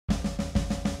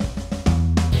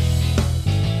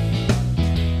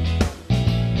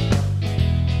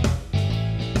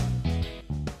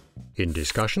In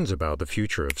discussions about the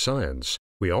future of science,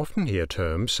 we often hear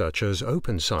terms such as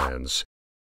open science,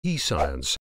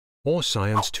 e-science, or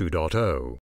Science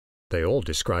 2.0. They all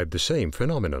describe the same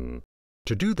phenomenon.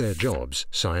 To do their jobs,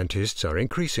 scientists are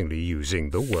increasingly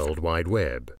using the World Wide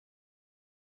Web.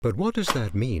 But what does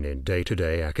that mean in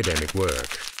day-to-day academic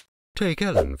work? Take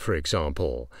Ellen, for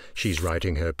example. She's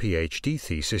writing her PhD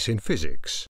thesis in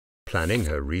physics. Planning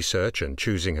her research and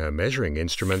choosing her measuring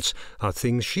instruments are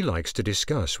things she likes to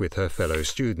discuss with her fellow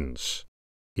students.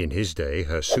 In his day,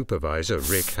 her supervisor,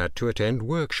 Rick, had to attend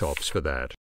workshops for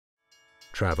that.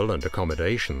 Travel and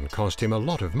accommodation cost him a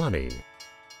lot of money.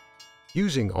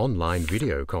 Using online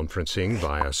video conferencing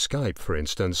via Skype, for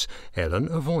instance, Ellen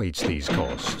avoids these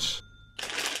costs.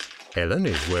 Ellen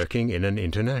is working in an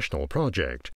international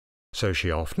project, so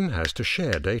she often has to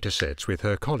share datasets with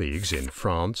her colleagues in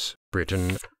France,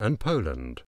 Britain, and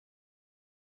Poland.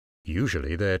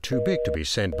 Usually they're too big to be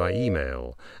sent by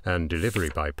email, and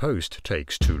delivery by post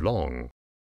takes too long.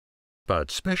 But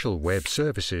special web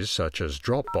services such as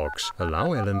Dropbox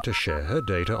allow Ellen to share her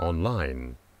data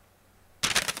online.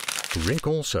 Rick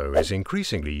also is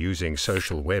increasingly using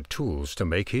social web tools to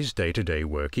make his day-to-day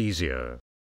work easier.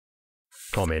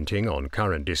 Commenting on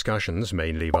current discussions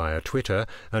mainly via Twitter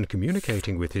and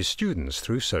communicating with his students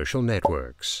through social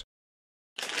networks.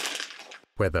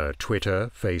 Whether Twitter,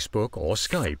 Facebook, or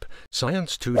Skype,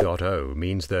 Science 2.0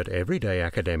 means that everyday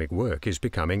academic work is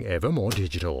becoming ever more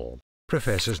digital.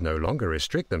 Professors no longer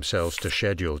restrict themselves to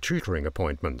scheduled tutoring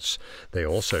appointments. They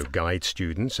also guide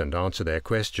students and answer their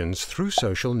questions through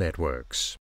social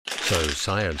networks. So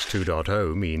Science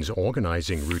 2.0 means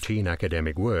organizing routine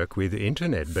academic work with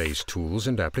internet-based tools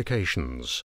and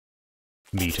applications.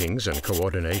 Meetings and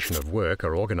coordination of work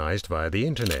are organized via the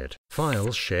internet,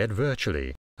 files shared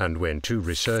virtually, and when two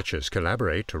researchers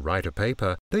collaborate to write a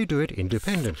paper, they do it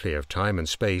independently of time and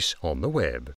space on the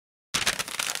web.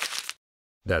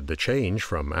 That the change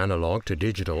from analog to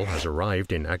digital has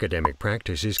arrived in academic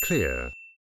practice is clear.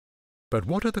 But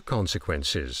what are the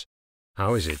consequences?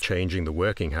 How is it changing the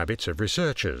working habits of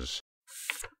researchers?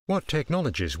 What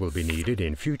technologies will be needed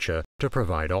in future to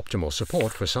provide optimal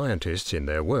support for scientists in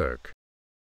their work?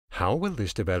 How will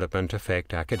this development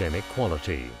affect academic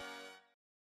quality?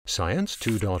 Science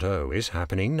 2.0 is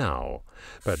happening now,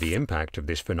 but the impact of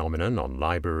this phenomenon on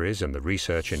libraries and the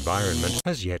research environment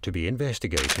has yet to be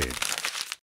investigated.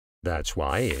 That's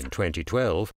why in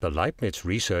 2012, the Leibniz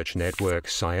research network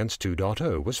Science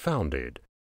 2.0 was founded.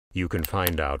 You can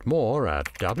find out more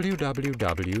at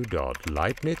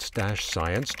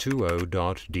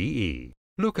www.leibniz-science20.de.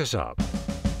 Look us up.